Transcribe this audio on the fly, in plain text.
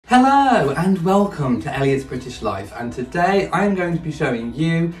Hello and welcome to Elliot's British Life, and today I'm going to be showing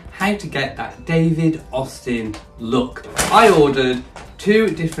you how to get that David Austin look. I ordered 2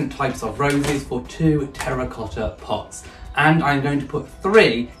 different types of roses for 2 terracotta pots, and I'm going to put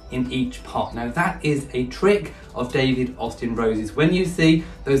 3 in each pot. Now that is a trick of David Austin roses. When you see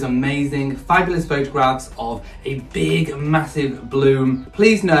those amazing, fabulous photographs of a big, massive bloom,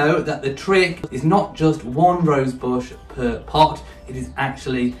 please know that the trick is not just 1 rose bush per pot, it is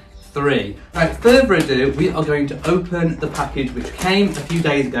actually 3. Without further ado, we are going to open the package which came a few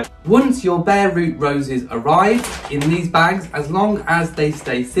days ago. Once your bare root roses arrive in these bags, as long as they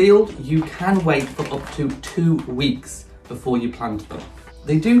stay sealed, you can wait for up to 2 weeks before you plant them.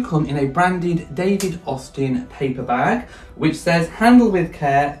 They do come in a branded David Austin paper bag, which says handle with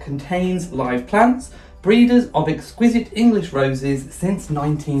care, contains live plants, breeders of exquisite English roses since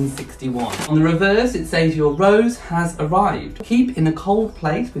 1961. On the reverse, it says your rose has arrived. Keep in a cold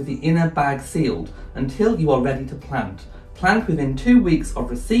place with the inner bag sealed until you are ready to plant. Plant within 2 weeks of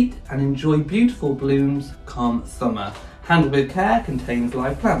receipt and enjoy beautiful blooms come summer. Handle with care, contains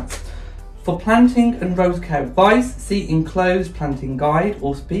live plants. For planting and rose care advice, see enclosed planting guide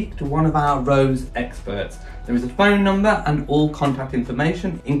or speak to one of our rose experts. There is a phone number and all contact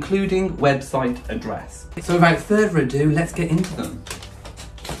information, including website address. So without further ado, let's get into them.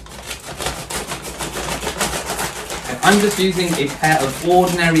 I'm just using a pair of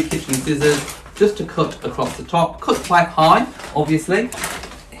ordinary kitchen scissors just to cut across the top. Cut quite high, obviously.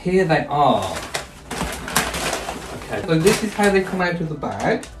 Here they are. Okay, so this is how they come out of the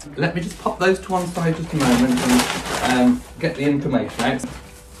bag. Let me just pop those to one side just a moment and get the information out.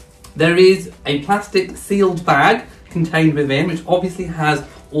 There is a plastic sealed bag contained within, which obviously has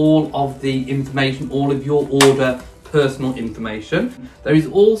all of the information, all of your order, personal information. There is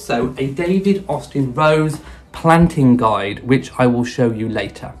also a David Austin rose planting guide, which I will show you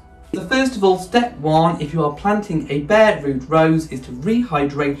later. So first of all, step 1, if you are planting a bare root rose, is to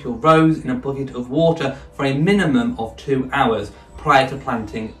rehydrate your rose in a bucket of water for a minimum of 2 hours prior to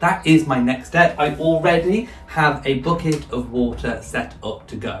planting. That is my next step. I already have a bucket of water set up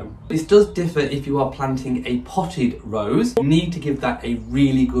to go. This does differ if you are planting a potted rose. You need to give that a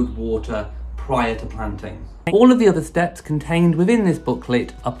really good water prior to planting. All of the other steps contained within this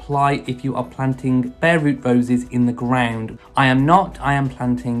booklet apply if you are planting bare root roses in the ground. I am not, I am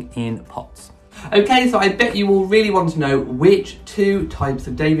planting in pots. Okay, so I bet you all really want to know which 2 types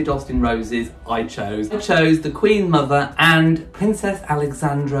of David Austin roses I chose. I chose the Queen Mother and Princess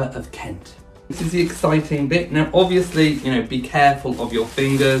Alexandra of Kent. This is the exciting bit. Now obviously, be careful of your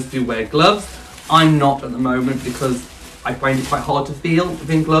fingers, do wear gloves. I'm not at the moment because I find it quite hard to feel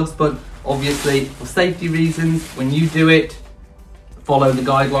within gloves, but obviously for safety reasons, when you do it, follow the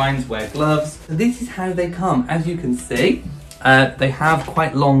guidelines, wear gloves. So this is how they come. As you can see, they have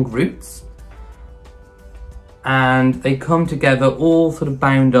quite long roots, and they come together all sort of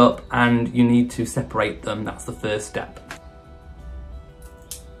bound up, and you need to separate them. That's the first step.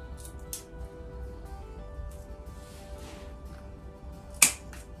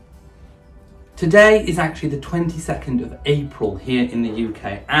 Today is actually the 22nd of April here in the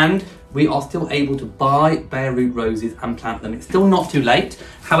UK, and we are still able to buy bare root roses and plant them. It's still not too late.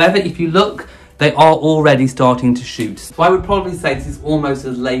 However, if you look, they are already starting to shoot. So I would probably say this is almost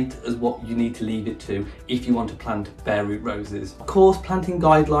as late as what you need to leave it to if you want to plant bare root roses. Of course, planting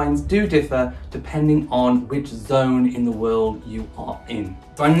guidelines do differ depending on which zone in the world you are in.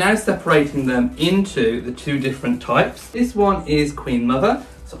 So I'm now separating them into the 2 different types. This one is Queen Mother.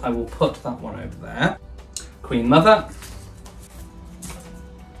 So I will put that one over there. Queen Mother.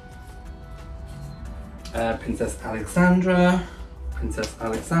 Princess Alexandra. Princess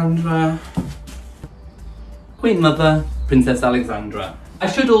Alexandra. Queen Mother, Princess Alexandra. I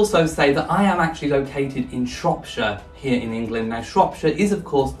should also say that I am actually located in Shropshire here in England. Now Shropshire is of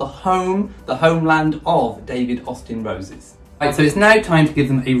course the homeland of David Austin roses. Right, so it's now time to give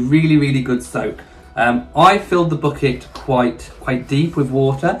them a really, really good soak. I filled the bucket quite deep with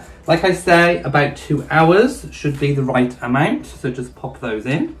water. Like I say, about 2 hours should be the right amount. So just pop those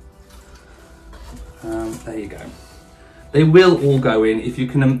in. There you go. They will all go in if you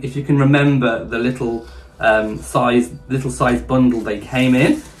can remember the little size bundle they came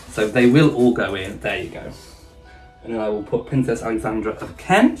in. So they will all go in. There you go. And then I will put Princess Alexandra of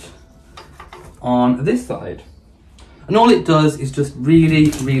Kent on this side. And all it does is just really,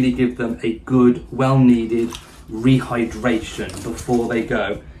 really give them a good, well-needed rehydration before they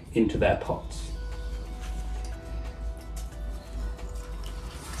go into their pots.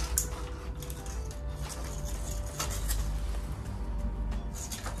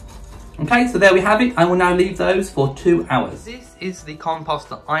 Okay, so there we have it. I will now leave those for 2 hours. This is the compost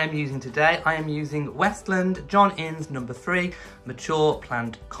that I am using today. I am using Westland John Innes No. 3 Mature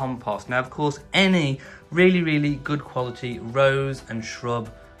Plant Compost. Now, of course, any really good quality rose and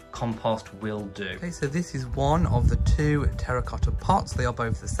shrub compost will do. Okay, so this is one of the 2 terracotta pots. They are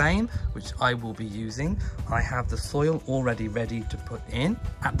both the same, which I will be using. I have the soil already ready to put in.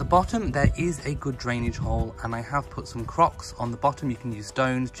 At the bottom there is a good drainage hole, and I have put some crocks on the bottom. You can use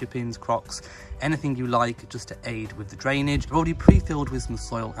stones, chip-ins, crocks, anything you like, just to aid with the drainage. I've already pre-filled with some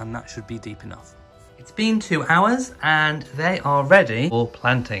soil, and that should be deep enough. It's been 2 hours and they are ready for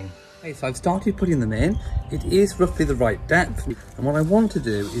planting. Okay, so I've started putting them in. It is roughly the right depth, and what I want to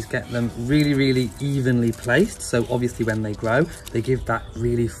do is get them really evenly placed, so obviously when they grow they give that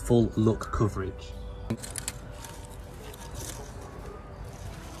really full look coverage.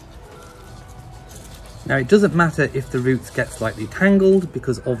 Now, it doesn't matter if the roots get slightly tangled,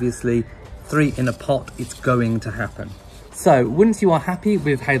 because obviously 3 in a pot, it's going to happen. So once you are happy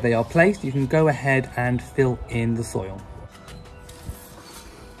with how they are placed, you can go ahead and fill in the soil.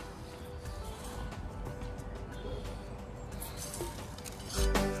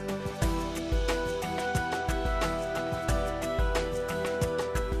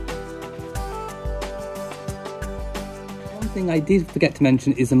 Thing I did forget to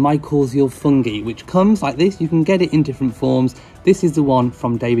mention is a mycorrhizal fungi, which comes like this. You can get it in different forms. This is the one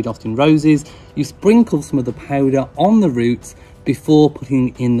from David Austin Roses. You sprinkle some of the powder on the roots before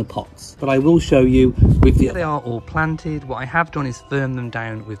putting in the pots, but I will show you with the... They are all planted. What I have done is firm them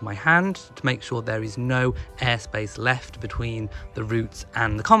down with my hand to make sure there is no airspace left between the roots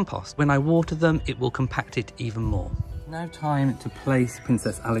and the compost. When I water them, it will compact it even more. Now time to place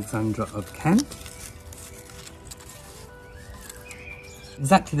Princess Alexandra of Kent.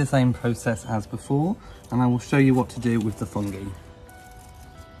 Exactly the same process as before, and I will show you what to do with the fungi.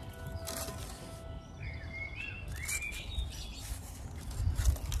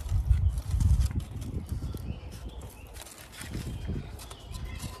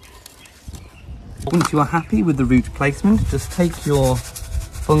 Once you are happy with the root placement, just take your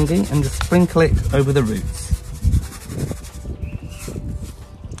fungi and just sprinkle it over the roots,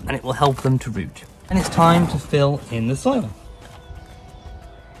 and it will help them to root. And it's time to fill in the soil.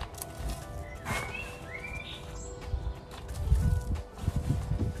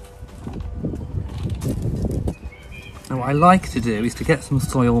 Now, what I like to do is to get some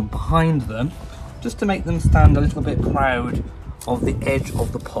soil behind them, just to make them stand a little bit proud of the edge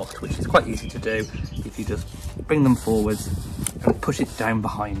of the pot, which is quite easy to do if you just bring them forwards and push it down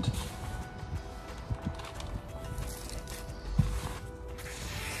behind.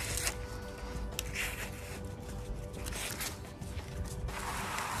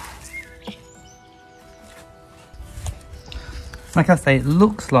 Like I say, it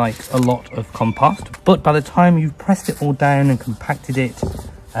looks like a lot of compost, but by the time you've pressed it all down and compacted it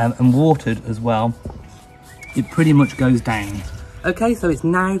and watered as well, it pretty much goes down. Okay, so it's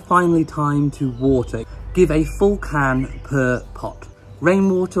now finally time to water. Give a full can per pot.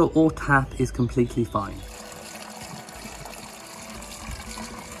 Rainwater or tap is completely fine.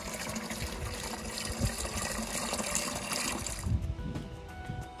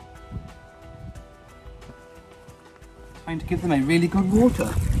 Time to give them a really good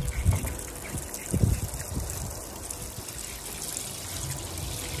water.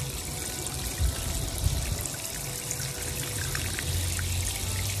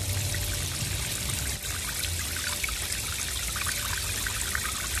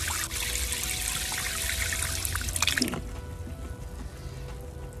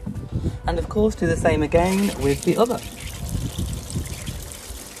 And of course, do the same again with the other.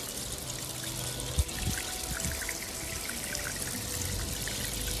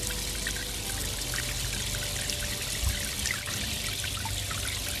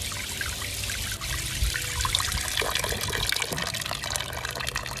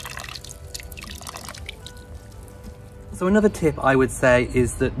 So another tip I would say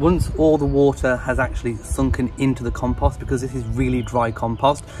is that once all the water has actually sunken into the compost, because this is really dry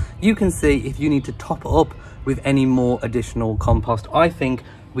compost, you can see if you need to top it up with any more additional compost. I think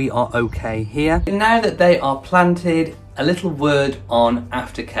we are okay here. Now that they are planted, a little word on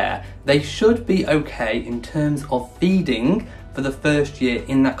aftercare. They should be okay in terms of feeding for the first year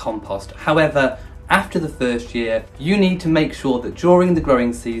in that compost. However, after the first year, you need to make sure that during the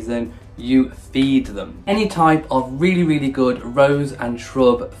growing season, you feed them. Any type of really good rose and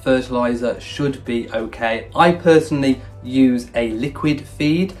shrub fertilizer should be okay. I personally use a liquid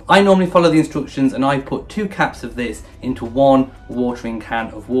feed. I normally follow the instructions and I put 2 caps of this into 1 watering can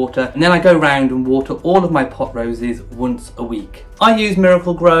of water, and then I go round and water all of my pot roses once a week. I use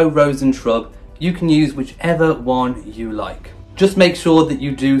Miracle Grow Rose and Shrub. You can use whichever one you like. Just make sure that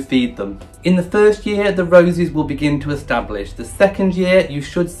you do feed them. In the first year, the roses will begin to establish. The second year, you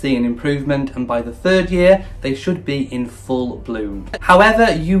should see an improvement, and by the third year, they should be in full bloom.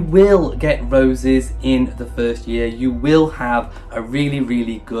 However, you will get roses in the first year. You will have a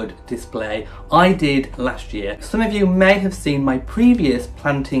really good display. I did last year. Some of you may have seen my previous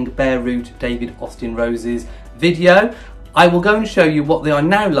planting bare root David Austin roses video. I will go and show you what they are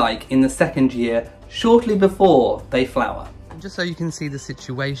now like in the second year, shortly before they flower. Just so you can see the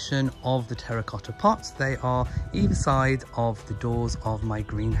situation of the terracotta pots, they are either side of the doors of my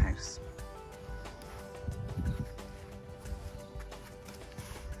greenhouse.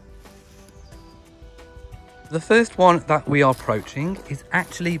 The first one that we are approaching is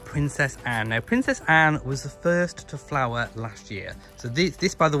actually Princess Anne. Now, Princess Anne was the first to flower last year. So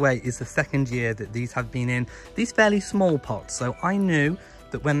this, by the way, is the second year that these have been in these fairly small pots. So I knew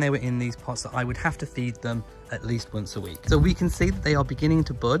that when they were in these pots that I would have to feed them at least once a week. So we can see that they are beginning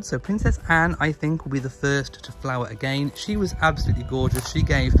to bud. So Princess Anne, I think, will be the first to flower again. She was absolutely gorgeous. She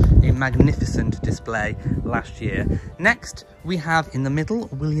gave a magnificent display last year. Next, we have in the middle,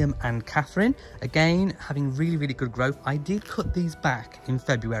 William and Catherine, again, having really good growth. I did cut these back in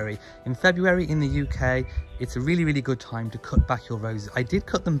February. In February in the UK, it's a really good time to cut back your roses. I did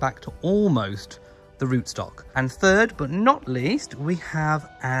cut them back to almost the rootstock. And third but not least, we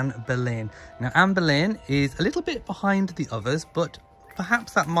have Anne Boleyn. Now, Anne Boleyn is a little bit behind the others, but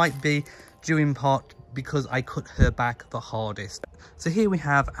perhaps that might be due in part because I cut her back the hardest. So here we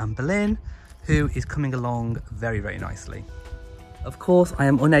have Anne Boleyn, who is coming along very nicely. Of course, I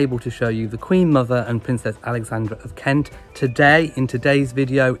am unable to show you the Queen Mother and Princess Alexandra of Kent today in today's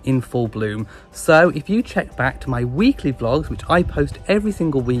video in full bloom. So if you check back to my weekly vlogs, which I post every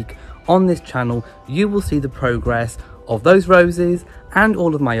single week on this channel, you will see the progress of those roses and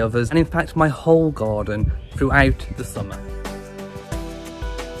all of my others, and in fact my whole garden throughout the summer.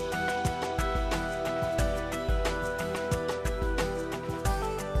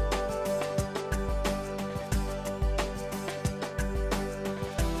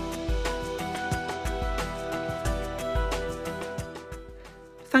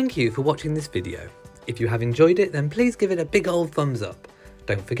 Thank you for watching this video. If you have enjoyed it, then please give it a big old thumbs up.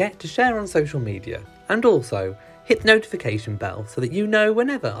 Don't forget to share on social media, and also hit the notification bell so that you know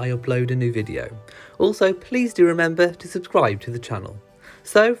whenever I upload a new video. Also, please do remember to subscribe to the channel.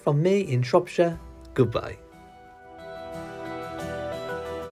 So from me in Shropshire, goodbye.